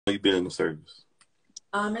You been in the service?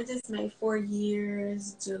 I just made 4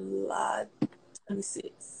 years, July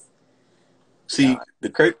 26th. So See,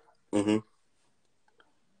 hmm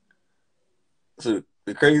So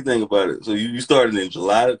the crazy thing about it. So you started in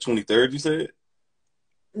July the 23rd. You said.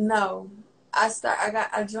 no,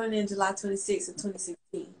 I joined in July 26th of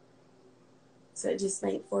 2016. So I just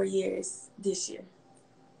made 4 years this year.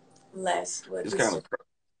 It's This kind year?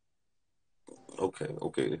 of okay.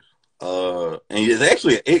 Okay. And it's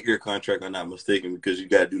actually an 8-year contract. I'm not mistaken because you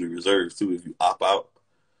got to do the reserves too if you opt out.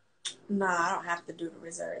 Nah, I don't have to do the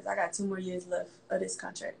reserves. I got 2 more years left of this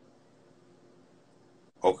contract.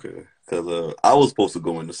 Okay. Because I was supposed to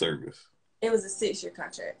go into service. It was a 6-year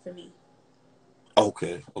contract for me.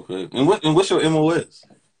 Okay. Okay. And what's your MOS?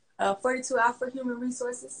 42 Alpha Human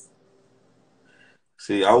Resources.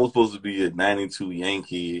 See, I was supposed to be a 92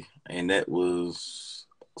 Yankee, and that was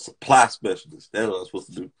supply specialist. That's what I was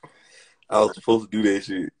supposed to do. I was supposed to do that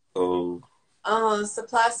shit.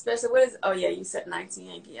 Supply special. What is? Oh yeah, you said 19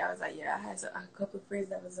 Yankee. I was like, yeah, I had a couple of friends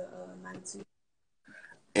that was a 92.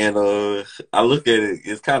 And I look at it,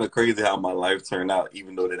 it's kind of crazy how my life turned out,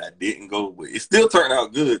 even though that I didn't go, but it still turned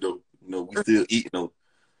out good though. We still eating though.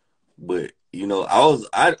 But I was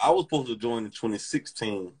supposed to join in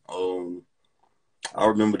 2016. I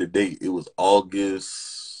remember the date. It was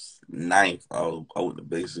August 9th. I went to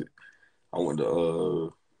basic. I went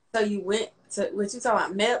to So you went to what you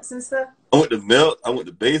talking about, MEPS and stuff? I went to Melt, I went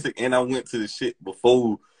to basic, and I went to the shit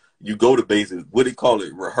before you go to basic. What do you call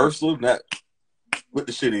it? Rehearsal? Not what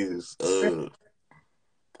the shit is.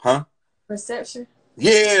 Huh? Reception.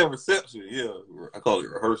 Yeah, reception. Yeah, I call it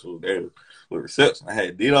rehearsal. There, with reception, I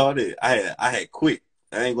had did all that. I had quit.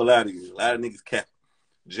 I ain't gonna lie to you. A lot of niggas cap.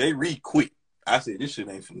 Jay Reed quit. I said this shit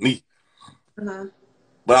ain't for me. Uh-huh.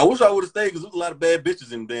 But I wish I would have stayed because there was a lot of bad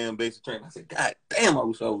bitches in the damn basic training. I said, God damn, I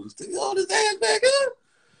wish I would have stayed. All this ass back up.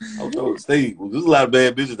 I wish I would have stayed. Well, there's a lot of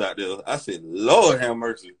bad bitches out there. I said, Lord have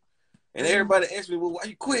mercy. And everybody asked me, well, why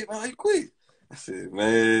you quit, man? Why you quit? I said,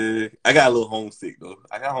 man, I got a little homesick though.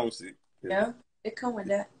 I got homesick. Yeah, it come with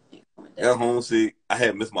that. I got homesick. I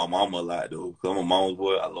had missed my mama a lot though. Cause I'm a mama's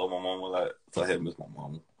boy. I love my mama a lot. So I had missed my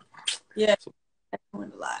mama. Yeah, So, that come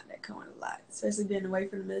with a lot. That come with a lot. Especially being away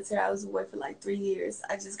from the military. I was away for like 3 years.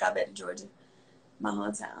 I just got back to Georgia, my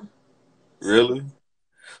hometown. So really?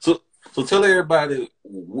 So so tell everybody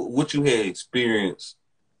what you had experienced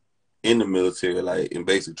in the military, like in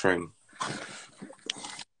basic training.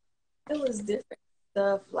 it was different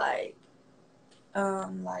stuff like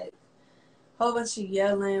whole bunch of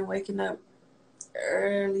yelling, waking up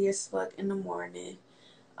early as fuck in the morning.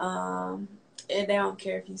 Um, and they don't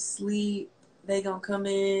care if you sleep. They gonna come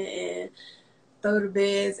in and throw the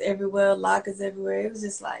beds everywhere, lockers everywhere. It was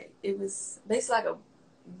just like it was basically like a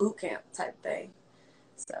boot camp type thing.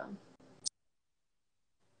 So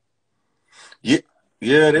Yeah,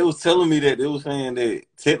 yeah, they was telling me that they was saying that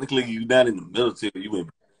technically you not in the military, you in.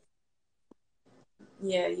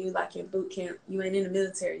 yeah, you like in boot camp. You ain't in the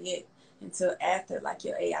military yet until after like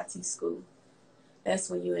your AIT school. That's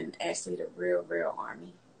when you in actually the real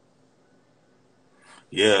army.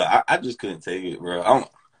 Yeah, I just couldn't take it, bro.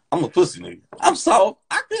 I'm a pussy nigga. I'm soft.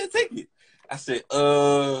 I couldn't take it. I said,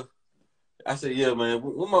 yeah,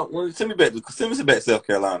 man. Send me back to South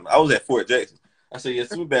Carolina. I was at Fort Jackson. I said, yeah,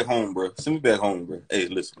 send me back home, bro. Send me back home, bro. Hey,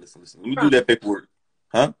 listen. Let me do From that paperwork.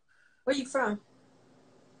 Huh? where you from?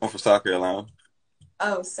 I'm from South Carolina.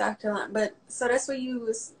 Oh, South Carolina. But so that's where you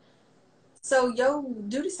was. So your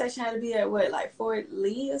duty station had to be at what, like Fort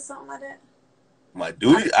Lee or something like that? My I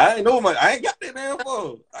duty, I ain't got that damn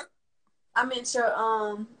phone. I meant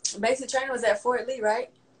your basic training was at Fort Lee, right?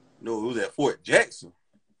 No, it was at Fort Jackson.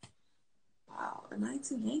 Wow, a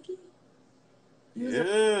 92 Yankee? You was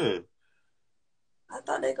Yeah. I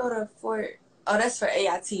thought they go to Fort. Oh, that's for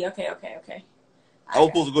AIT. Okay. I I was got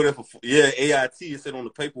supposed to go there for AIT. It said on the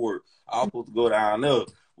paperwork I was supposed to go down there.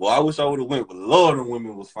 Well, I wish I would have went, but Lord, the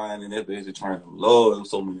women was fine in that basic training. Lord, there was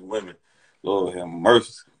so many women. Lord have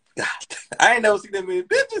mercy. God, I ain't never seen that many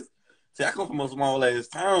bitches. See, I come from a small ass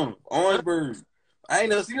town, you. Orangeburg. I ain't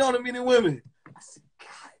never seen all that many women. I said,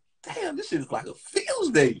 God damn, this shit is like a feels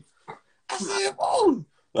day. I said, oh.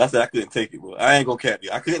 But I said I couldn't take it, bro. I ain't gonna cap you.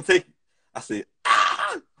 I couldn't take it. I said,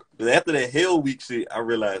 ah. But after that Hell Week shit, I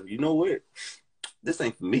realized, you know what? This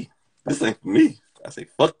ain't for me. This ain't for me. I say,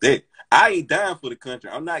 fuck that. I ain't dying for the country.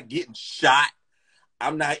 I'm not getting shot.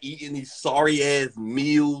 I'm not eating these sorry ass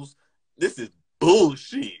meals. This is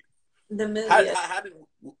bullshit. Yeah, How did,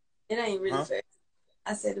 it ain't really huh? fair.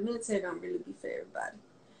 I said the military don't really be fair about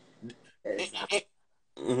it. It's not.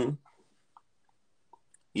 Mm-hmm.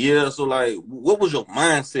 Yeah, so like, what was your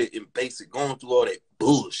mindset in basic going through all that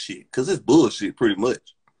bullshit? Because it's bullshit pretty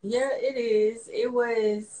much. Yeah, it is. It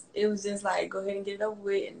was just like go ahead and get it over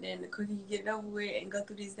with, and then the quicker you get it over with and go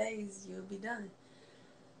through these days, you'll be done.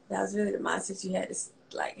 That was really the mindset you had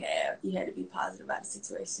to like have. You had to be positive about the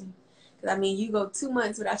situation. Because I mean, you go 2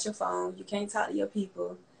 months without your phone, you can't talk to your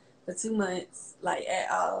people for 2 months, like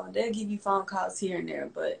at all. They'll give you phone calls here and there,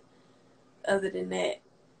 but other than that,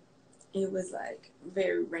 it was like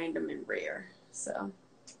very random and rare. So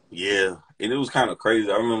Yeah, and it was kind of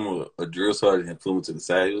crazy. I remember a drill sergeant had put me to the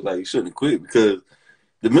side. He was like, "You shouldn't quit because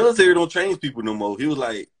the military don't change people no more." He was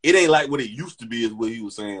like, "It ain't like what it used to be," is what he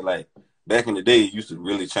was saying. Like back in the day, it used to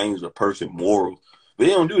really change a person's morals, but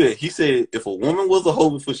they don't do that. He said, "If a woman was a hoe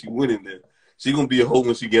before she went in there, she gonna be a hoe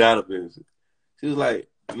when she get out of there." She was like,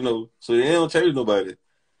 so they don't change nobody.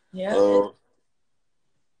 yeah, Uh,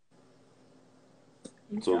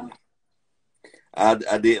 you so know.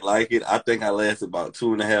 I didn't like it. I think I lasted about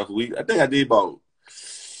 2.5 weeks. I think I did about.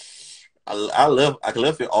 I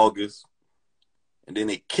left in August, and then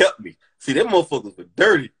they kept me. See, them motherfuckers were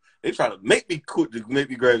dirty. They try to make me quit to make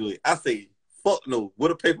me graduate. I say, fuck no. Where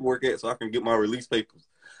the paperwork at so I can get my release papers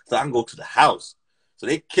so I can go to the house. So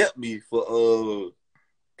they kept me all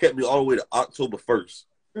the way to October 1st.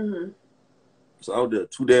 Mhm. So I was there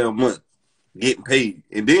 2 damn months getting paid,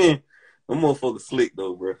 and then them motherfuckers slick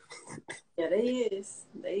though, bro. Yeah, they is.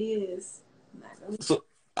 They is. Not gonna- So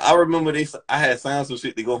I remember I had signed some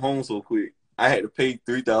shit to go home so quick. I had to pay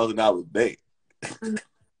 $3,000 back, Mhm.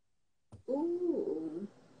 Ooh.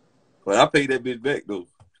 but I paid that bitch back though.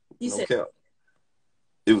 You No said. cap.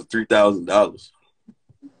 It was $3,000.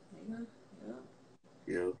 Yeah. Yeah.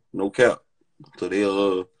 Yeah, no cap.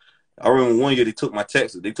 So I remember one year they took my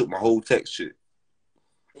taxes. They took my whole tax shit.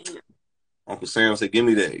 Damn. Uncle Sam said, "Give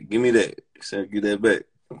me that. Give me that." He said, "Get that back."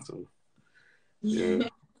 So yeah.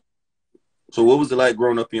 So what was it like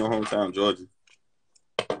growing up in your hometown, Georgia?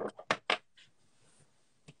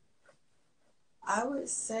 I would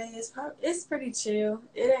say it's pretty chill.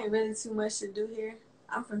 It ain't really too much to do here.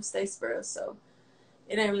 I'm from Statesboro, so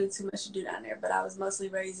it ain't really too much to do down there. But I was mostly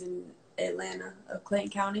raised in Atlanta, of Clayton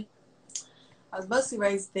County. I was mostly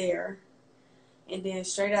raised there, and then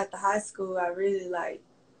straight after high school, I really like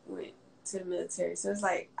went to the military. So it's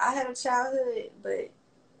like I had a childhood, but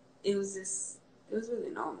it was just it was really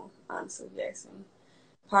normal, honestly, if you ask me.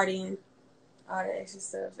 Partying, all that extra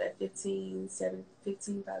stuff at 15, 7,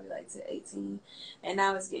 15, probably like to 18. And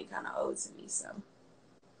now it's getting kind of old to me, so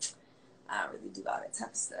I don't really do all that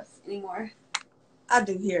type of stuff anymore. I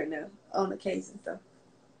do here and there on occasion, though.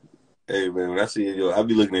 Hey man, when I see you, I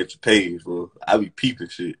be looking at your page, bro. I be peeping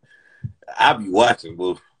shit. I be watching,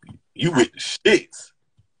 bro. You I, with the shits.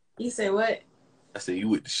 you say what? I said you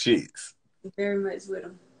with the shits. Very much with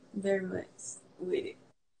them. Very much with it.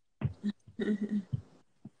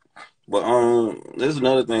 But there's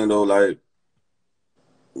another thing though. Like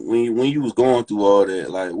when you was going through all that,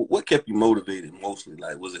 like what kept you motivated mostly?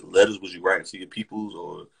 Like was it letters? Was you writing to your peoples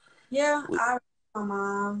or? Yeah, Was, I my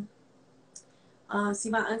mom. See,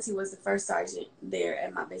 my auntie was the first sergeant there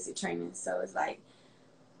at my basic training, so it's like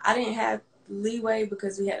I didn't have leeway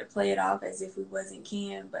because we had to play it off as if we wasn't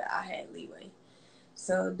kin, but I had leeway.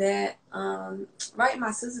 So that writing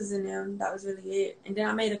my sisters in them, that was really it. And then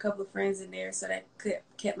I made a couple of friends in there, so that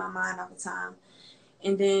kept my mind off the time.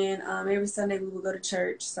 And then every Sunday we would go to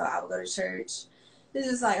church, so I would go to church. This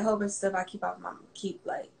is like a whole bunch of stuff I keep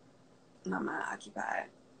like my mind occupied.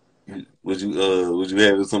 was you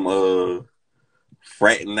having some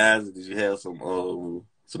fraternizing? Did you have some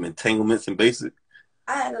entanglements in basic?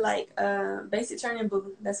 I had a like basic training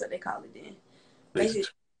boo. That's what they call it then. Basic.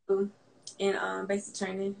 Basic boo in basic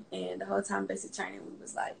training, and the whole time basic training we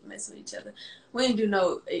was like messing with each other. We didn't do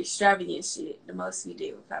no extravagant shit. The most we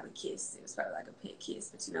did was probably kiss. It was probably like a pet kiss,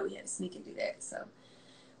 but we had to sneak and do that. So,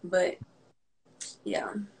 but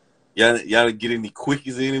yeah, Y'all didn't get any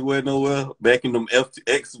quickies anywhere, nowhere? Back in them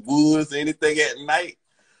FTX woods, anything at night?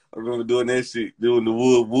 I remember doing that shit, doing the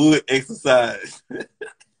wood exercise.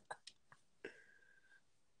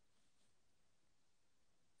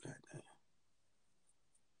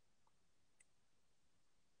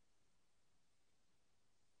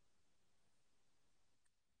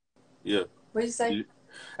 Yeah. what'd you say?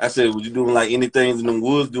 I said, was you doing like anything in them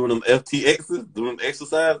woods, doing them FTXs, doing them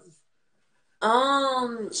exercises?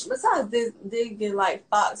 Besides digging like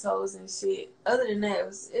foxholes and shit. Other than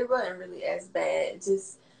that, it wasn't really as bad.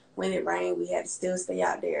 Just when it rained, we had to still stay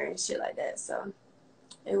out there and shit like that. So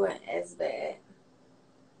it wasn't as bad.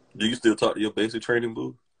 Do you still talk to your basic training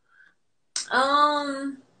boo?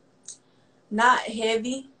 Um, not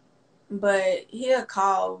heavy, but he'll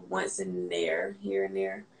call once in there, here and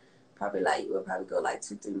there. Probably like we'll probably go like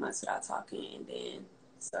 2, 3 months without talking, and then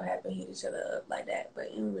so happy to hit each other up like that, but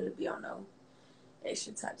it don't really be on no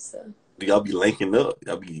extra type stuff. Do y'all be linking up?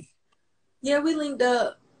 Y'all be... Yeah, we linked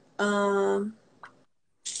up. I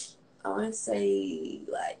want to say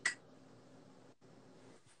like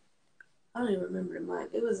I don't even remember the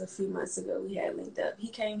month. It was a few months ago we had linked up. He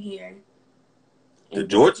came here. To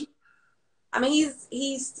Georgia? I mean,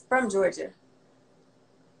 he's from Georgia,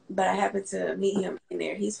 but I happened to meet him in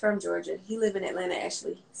there. He's from Georgia. He live in Atlanta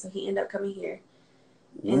actually, so he ended up coming here.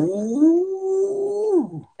 And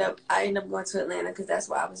Ooh. I ended up going to Atlanta because that's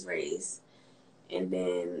where I was raised. And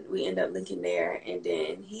then we ended up linking there. And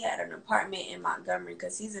then he had an apartment in Montgomery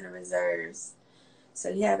because he's in the reserves.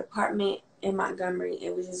 So he had an apartment in Montgomery,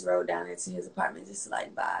 and we just rode down into his apartment just to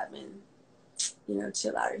like vibe and, you know,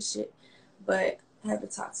 chill out and shit. But I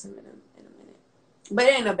haven't talked to him in a minute. But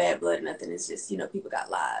it ain't no bad blood or nothing. It's just, you know, people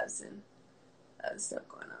got lives and other stuff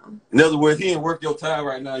going on. In other words, he ain't worth your time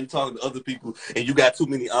right now. You talking to other people, and you got too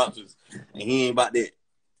many options, and he ain't about that.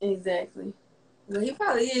 Exactly. Well, he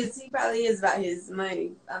probably is. He probably is about his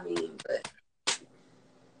money. I mean, but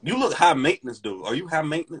you look high maintenance, though. Are you high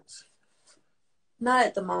maintenance? Not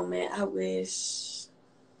at the moment. I wish.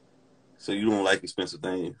 So you don't like expensive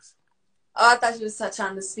things? Oh, I thought you was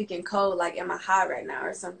trying to speak in code. Like, am I high right now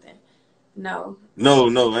or something? No.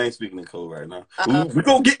 No, I ain't speaking in code right now. We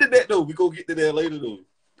gonna get to that though. We gonna get to that later though.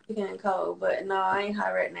 Speaking in code, but no, I ain't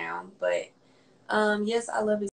high right now. But yes, I love it.